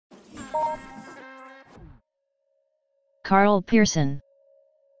Karl Pearson.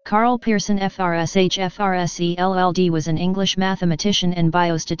 Karl Pearson FRSE FRSE LLD was an English mathematician and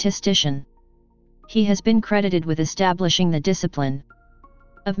biostatistician. He has been credited with establishing the discipline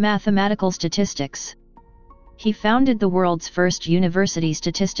of mathematical statistics. He founded the world's first university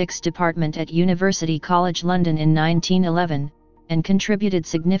statistics department at University College London in 1911, and contributed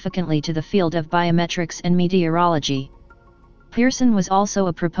significantly to the field of biometrics and meteorology. Pearson was also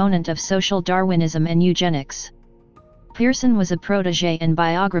a proponent of social Darwinism and eugenics. Pearson was a protégé and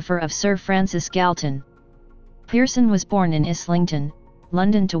biographer of Sir Francis Galton. Pearson was born in Islington,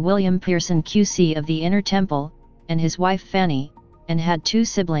 London to William Pearson QC of the Inner Temple, and his wife Fanny, and had two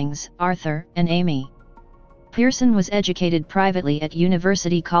siblings, Arthur and Amy. Pearson was educated privately at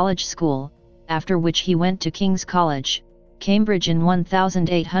University College School, after which he went to King's College, Cambridge in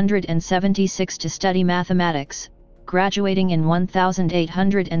 1876 to study mathematics, graduating in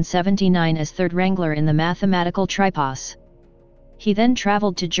 1879 as third wrangler in the mathematical tripos. He then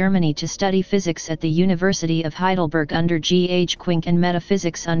travelled to Germany to study physics at the University of Heidelberg under G. H. Quink and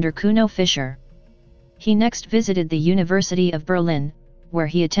metaphysics under Kuno Fischer. He next visited the University of Berlin, where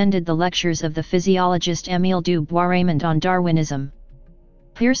he attended the lectures of the physiologist Émile du Bois-Reymond on Darwinism.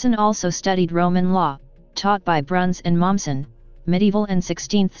 Pearson also studied Roman law, taught by Bruns and Mommsen, medieval and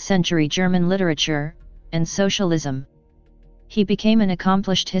 16th century German literature, and socialism. He became an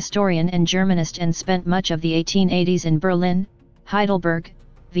accomplished historian and Germanist and spent much of the 1880s in Berlin, Heidelberg,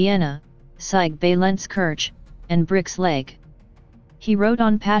 Vienna, Sieg bei Lenzkirch, and Brixlage. He wrote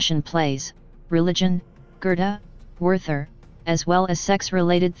on passion plays, religion, Goethe, Werther, as well as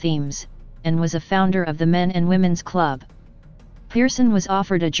sex-related themes, and was a founder of the Men and Women's Club. Pearson was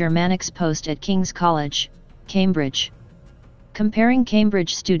offered a Germanics post at King's College, Cambridge. Comparing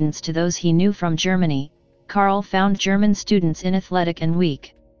Cambridge students to those he knew from Germany, Karl found German students inathletic and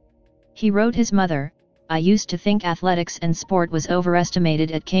weak. He wrote his mother, "I used to think athletics and sport was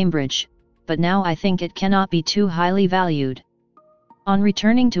overestimated at Cambridge, but now I think it cannot be too highly valued." On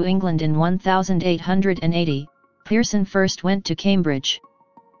returning to England in 1880, Pearson first went to Cambridge.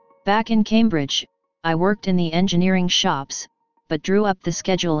 Back in Cambridge, I worked in the engineering shops, but drew up the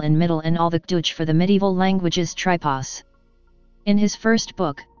schedule in Mittel and all the Deutsch for the medieval languages tripos. In his first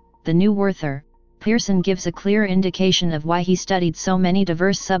book, The New Werther, Pearson gives a clear indication of why he studied so many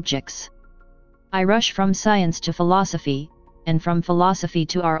diverse subjects. "I rush from science to philosophy, and from philosophy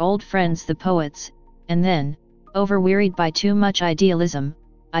to our old friends the poets, and then, overwearied by too much idealism,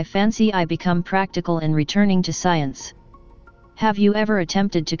 I fancy I become practical in returning to science. Have you ever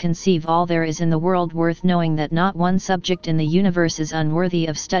attempted to conceive all there is in the world worth knowing that not one subject in the universe is unworthy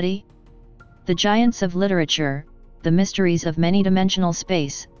of study? The giants of literature, the mysteries of many-dimensional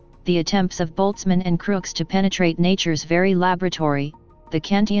space, the attempts of Boltzmann and Crookes to penetrate nature's very laboratory, the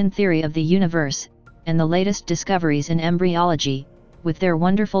Kantian theory of the universe, and the latest discoveries in embryology, with their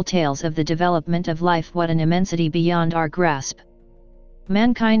wonderful tales of the development of life, what an immensity beyond our grasp.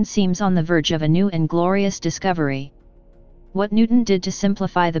 Mankind seems on the verge of a new and glorious discovery. What Newton did to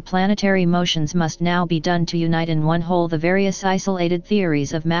simplify the planetary motions must now be done to unite in one whole the various isolated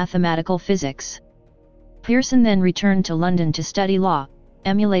theories of mathematical physics." Pearson then returned to London to study law,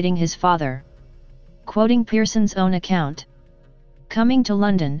 emulating his father. Quoting Pearson's own account, "Coming to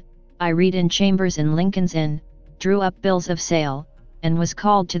London, I read in chambers in Lincoln's Inn, drew up bills of sale, and was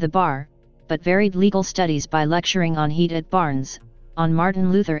called to the bar, but varied legal studies by lecturing on Heat at Barnes, on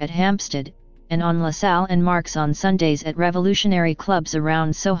Martin Luther at Hampstead, and on LaSalle and Marx on Sundays at revolutionary clubs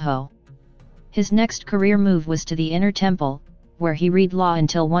around Soho." His next career move was to the Inner Temple, where he read law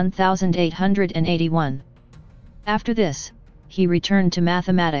until 1881. After this, he returned to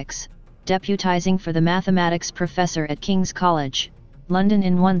mathematics, deputizing for the mathematics professor at King's College, London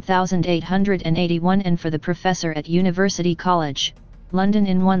in 1881 and for the professor at University College, London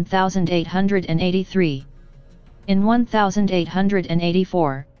in 1883. In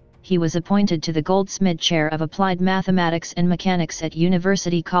 1884, he was appointed to the Goldsmid Chair of Applied Mathematics and Mechanics at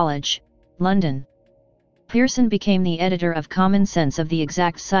University College, London. Pearson became the editor of Common Sense of the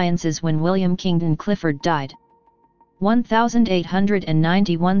Exact Sciences when William Kingdon Clifford died.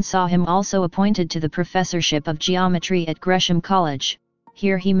 1891 saw him also appointed to the professorship of geometry at Gresham College.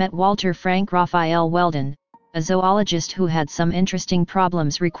 Here he met Walter Frank Raphael Weldon, a zoologist who had some interesting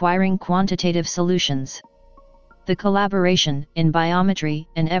problems requiring quantitative solutions. The collaboration in biometry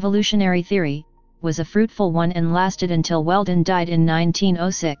and evolutionary theory was a fruitful one and lasted until Weldon died in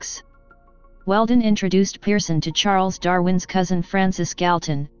 1906. Weldon introduced Pearson to Charles Darwin's cousin Francis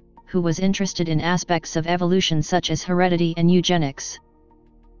Galton, who was interested in aspects of evolution such as heredity and eugenics.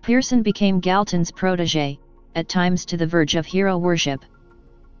 Pearson became Galton's protégé, at times to the verge of hero worship.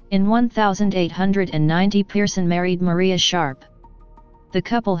 In 1890 Pearson married Maria Sharp. The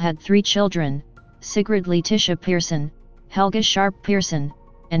couple had 3 children, Sigrid Letitia Pearson, Helga Sharp Pearson,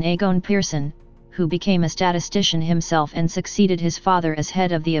 and Agon Pearson, who became a statistician himself and succeeded his father as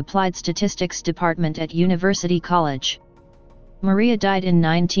head of the Applied Statistics Department at University College. Maria died in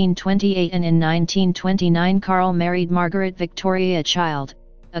 1928, and in 1929 Karl married Margaret Victoria Child,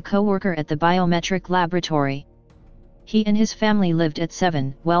 a co-worker at the Biometric Laboratory. He and his family lived at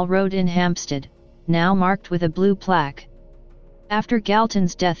 7 Well Road in Hampstead, now marked with a blue plaque. After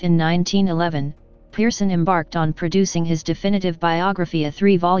Galton's death in 1911, Pearson embarked on producing his definitive biography, a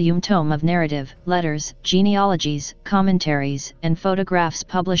 3-volume tome of narrative, letters, genealogies, commentaries, and photographs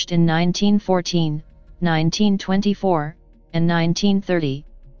published in 1914, 1924, and 1930,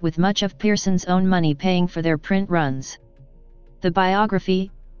 with much of Pearson's own money paying for their print runs. The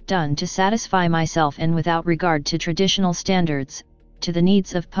biography, done to satisfy myself and without regard to traditional standards, to the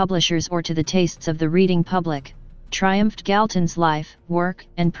needs of publishers or to the tastes of the reading public, triumphed Galton's life, work,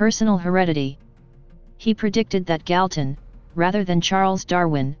 and personal heredity. He predicted that Galton, rather than Charles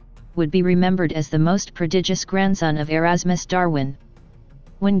Darwin, would be remembered as the most prodigious grandson of Erasmus Darwin.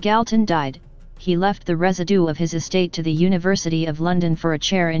 When Galton died, he left the residue of his estate to the University of London for a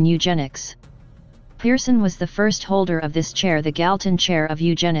chair in eugenics. Pearson was the first holder of this chair, the Galton Chair of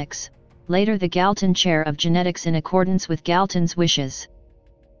Eugenics, later the Galton Chair of Genetics in accordance with Galton's wishes.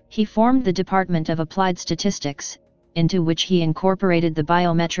 He formed the Department of Applied Statistics, into which he incorporated the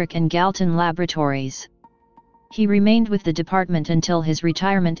biometric and Galton laboratories. He remained with the department until his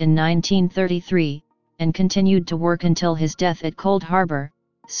retirement in 1933, and continued to work until his death at Cold Harbour,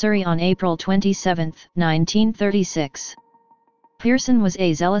 Surrey on April 27, 1936. Pearson was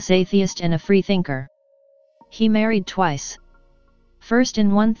a zealous atheist and a freethinker. He married twice. First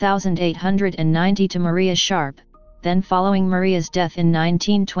in 1890 to Maria Sharp, then following Maria's death in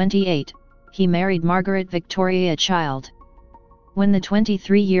 1928, he married Margaret Victoria Child. When the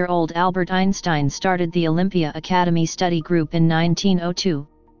 23-year-old Albert Einstein started the Olympia Academy Study Group in 1902,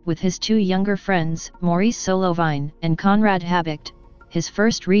 with his 2 younger friends, Maurice Solovine and Conrad Habicht, his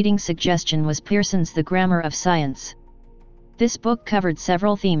first reading suggestion was Pearson's The Grammar of Science. This book covered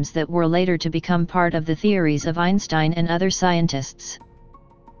several themes that were later to become part of the theories of Einstein and other scientists.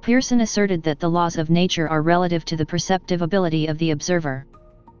 Pearson asserted that the laws of nature are relative to the perceptive ability of the observer.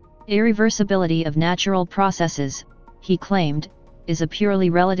 Irreversibility of natural processes, he claimed, is a purely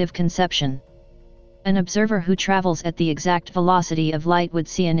relative conception. An observer who travels at the exact velocity of light would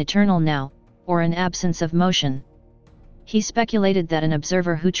see an eternal now, or an absence of motion. He speculated that an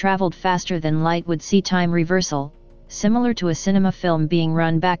observer who traveled faster than light would see time reversal, similar to a cinema film being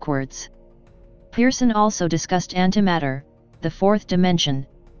run backwards. Pearson also discussed antimatter, the 4th dimension,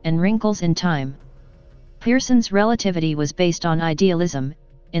 and wrinkles in time. Pearson's relativity was based on idealism,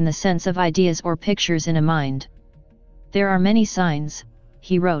 in the sense of ideas or pictures in a mind. There are many signs,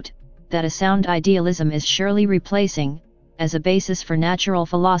 he wrote, that a sound idealism is surely replacing, as a basis for natural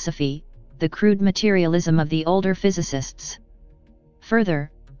philosophy, the crude materialism of the older physicists.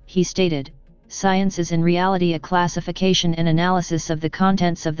 Further, he stated, science is in reality a classification and analysis of the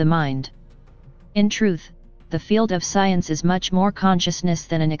contents of the mind. In truth, the field of science is much more consciousness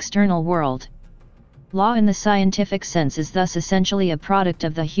than an external world. Law in the scientific sense is thus essentially a product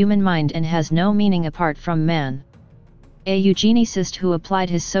of the human mind and has no meaning apart from man. A eugenicist who applied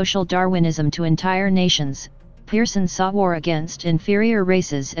his social Darwinism to entire nations, Pearson saw war against inferior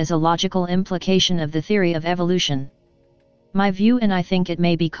races as a logical implication of the theory of evolution. My view, and I think it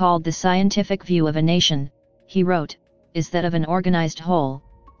may be called the scientific view of a nation, he wrote, is that of an organized whole,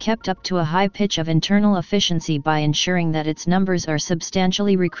 kept up to a high pitch of internal efficiency by ensuring that its numbers are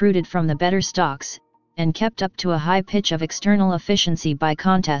substantially recruited from the better stocks, and kept up to a high pitch of external efficiency by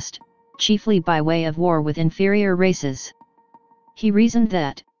contest, chiefly by way of war with inferior races. He reasoned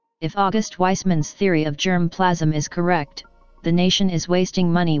that, if August Weismann's theory of germ plasm is correct, the nation is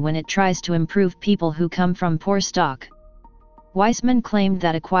wasting money when it tries to improve people who come from poor stock. Weismann claimed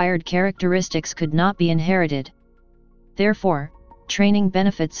that acquired characteristics could not be inherited. Therefore, training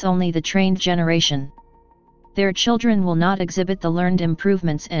benefits only the trained generation. Their children will not exhibit the learned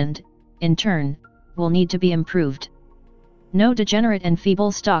improvements and, in turn, will need to be improved. No degenerate and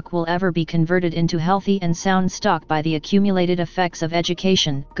feeble stock will ever be converted into healthy and sound stock by the accumulated effects of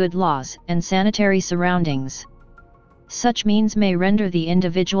education, good laws, and sanitary surroundings. Such means may render the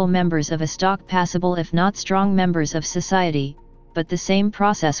individual members of a stock passable if not strong members of society, but the same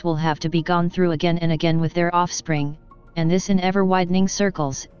process will have to be gone through again and again with their offspring, and this in ever-widening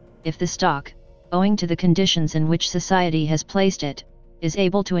circles, if the stock, owing to the conditions in which society has placed it, is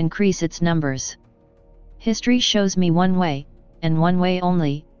able to increase its numbers. History shows me one way, and one way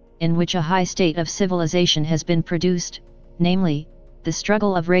only, in which a high state of civilization has been produced, namely, the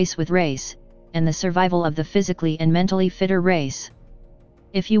struggle of race with race, and the survival of the physically and mentally fitter race.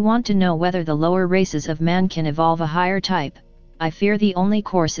 If you want to know whether the lower races of man can evolve a higher type, I fear the only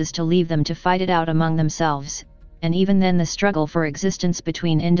course is to leave them to fight it out among themselves, and even then the struggle for existence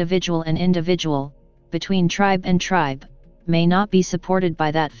between individual and individual, between tribe and tribe, may not be supported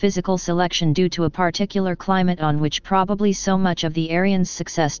by that physical selection due to a particular climate on which probably so much of the Aryans'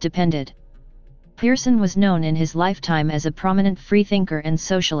 success depended. Pearson was known in his lifetime as a prominent freethinker and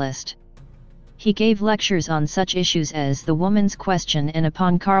socialist. He gave lectures on such issues as the woman's question and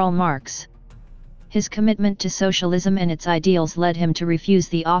upon Karl Marx. His commitment to socialism and its ideals led him to refuse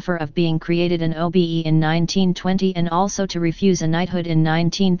the offer of being created an OBE in 1920 and also to refuse a knighthood in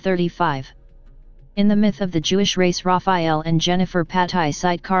 1935. In The Myth of the Jewish Race, Raphael and Jennifer Patai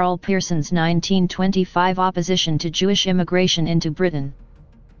cite Karl Pearson's 1925 opposition to Jewish immigration into Britain.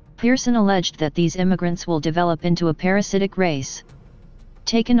 Pearson alleged that these immigrants will develop into a parasitic race.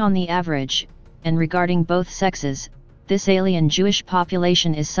 Taken on the average, and regarding both sexes, this alien Jewish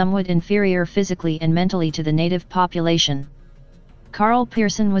population is somewhat inferior physically and mentally to the native population. Karl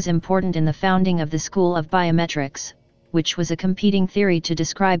Pearson was important in the founding of the School of Biometrics, which was a competing theory to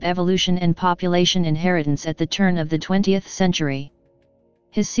describe evolution and population inheritance at the turn of the 20th century.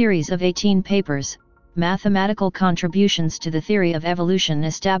 His series of 18 papers, Mathematical Contributions to the Theory of Evolution,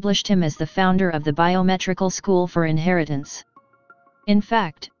 established him as the founder of the biometrical school for inheritance. In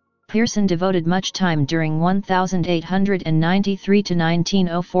fact, Pearson devoted much time during 1893 to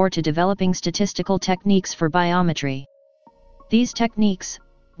 1904 to developing statistical techniques for biometry. These techniques,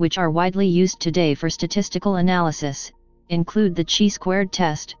 which are widely used today for statistical analysis, include the chi-squared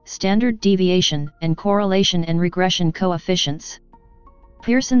test, standard deviation, and correlation and regression coefficients.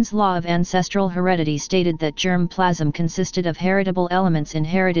 Pearson's law of ancestral heredity stated that germ plasm consisted of heritable elements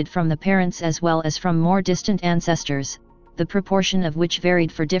inherited from the parents as well as from more distant ancestors, the proportion of which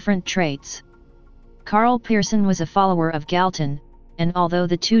varied for different traits. Karl Pearson was a follower of Galton, and although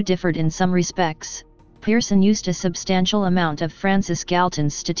the two differed in some respects, Pearson used a substantial amount of Francis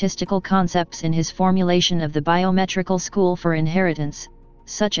Galton's statistical concepts in his formulation of the biometrical school for inheritance,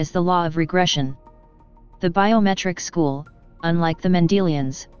 such as the law of regression. The biometric school, unlike the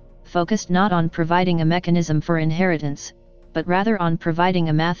Mendelians, focused not on providing a mechanism for inheritance, but rather on providing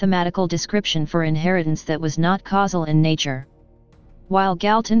a mathematical description for inheritance that was not causal in nature. While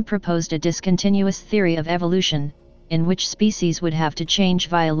Galton proposed a discontinuous theory of evolution, in which species would have to change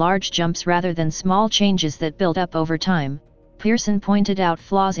via large jumps rather than small changes that built up over time, Pearson pointed out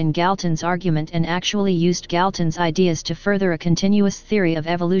flaws in Galton's argument and actually used Galton's ideas to further a continuous theory of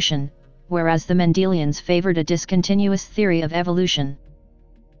evolution, whereas the Mendelians favored a discontinuous theory of evolution.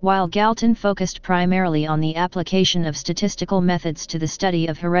 While Galton focused primarily on the application of statistical methods to the study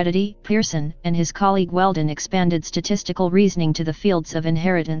of heredity, Pearson and his colleague Weldon expanded statistical reasoning to the fields of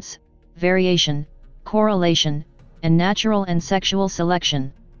inheritance, variation, correlation, and natural and sexual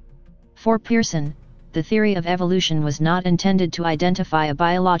selection. For Pearson, the theory of evolution was not intended to identify a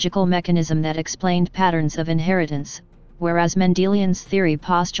biological mechanism that explained patterns of inheritance, whereas Mendelian's theory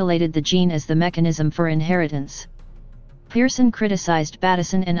postulated the gene as the mechanism for inheritance. Pearson criticized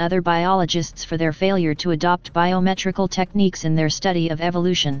Bateson and other biologists for their failure to adopt biometrical techniques in their study of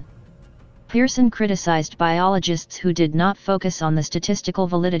evolution. Pearson criticized biologists who did not focus on the statistical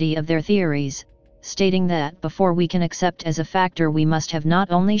validity of their theories, stating that before we can accept as a factor we must have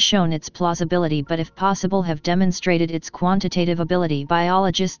not only shown its plausibility but if possible have demonstrated its quantitative ability.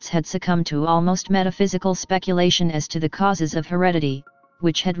 Biologists had succumbed to almost metaphysical speculation as to the causes of heredity,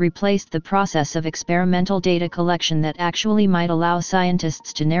 which had replaced the process of experimental data collection that actually might allow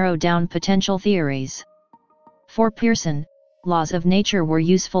scientists to narrow down potential theories. For Pearson, laws of nature were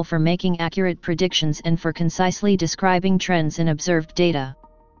useful for making accurate predictions and for concisely describing trends in observed data.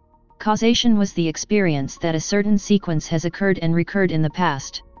 Causation was the experience that a certain sequence has occurred and recurred in the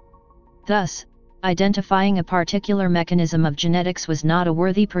past. Thus, identifying a particular mechanism of genetics was not a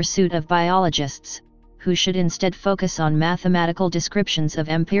worthy pursuit of biologists, who should instead focus on mathematical descriptions of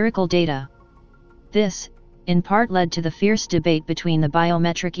empirical data. This, in part, led to the fierce debate between the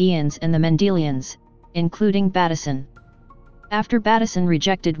biometricians and the Mendelians, including Bateson. After Bateson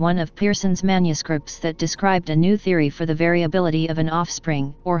rejected one of Pearson's manuscripts that described a new theory for the variability of an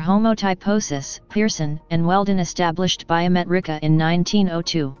offspring, or homotyposis, Pearson and Weldon established biometrica in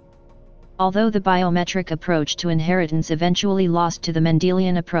 1902. Although the biometric approach to inheritance eventually lost to the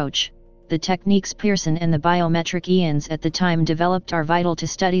Mendelian approach, the techniques Pearson and the biometricians at the time developed are vital to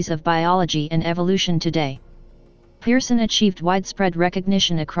studies of biology and evolution today. Pearson achieved widespread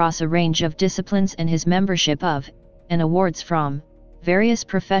recognition across a range of disciplines, and his membership of, and awards from, various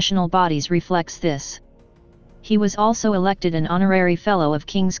professional bodies reflects this. He was also elected an honorary Fellow of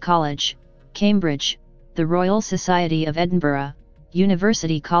King's College, Cambridge, the Royal Society of Edinburgh,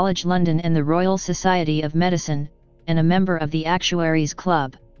 University College London and the Royal Society of Medicine, and a member of the Actuaries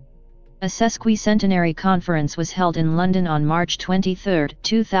Club. A sesquicentenary conference was held in London on March 23,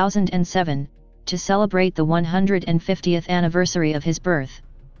 2007, to celebrate the 150th anniversary of his birth.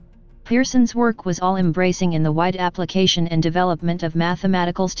 Pearson's work was all-embracing in the wide application and development of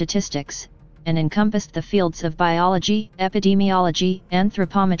mathematical statistics, and encompassed the fields of biology, epidemiology,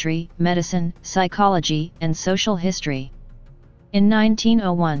 anthropometry, medicine, psychology, and social history. In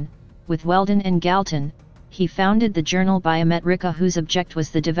 1901, with Weldon and Galton, he founded the journal Biometrica, whose object was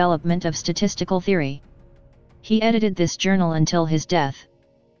the development of statistical theory. He edited this journal until his death.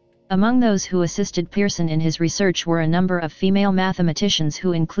 Among those who assisted Pearson in his research were a number of female mathematicians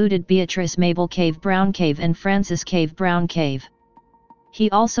who included Beatrice Mabel Cave-Brown-Cave and Frances Cave-Brown-Cave. He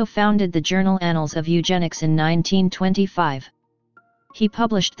also founded the journal Annals of Eugenics in 1925. He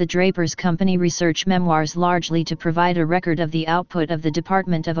published the Draper's Company Research Memoirs largely to provide a record of the output of the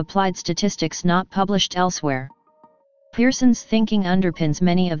Department of Applied Statistics not published elsewhere. Pearson's thinking underpins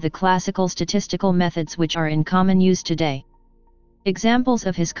many of the classical statistical methods which are in common use today. Examples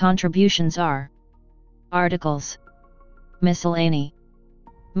of his contributions are articles, miscellany.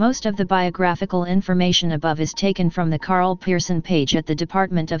 Most of the biographical information above is taken from the Carl Pearson page at the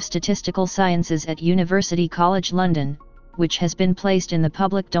Department of Statistical Sciences at University College London, which has been placed in the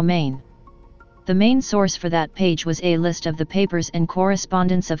public domain. The main source for that page was a list of the papers and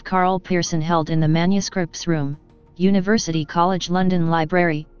correspondence of Karl Pearson held in the Manuscripts Room, University College London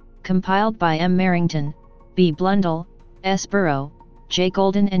Library, compiled by M. Merrington, B. Blundell, S. Burrow, J.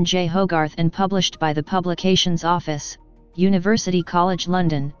 Golden and J. Hogarth and published by the Publications Office, University College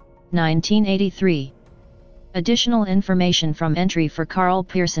London, 1983. Additional information from entry for Karl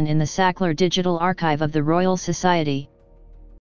Pearson in the Sackler Digital Archive of the Royal Society,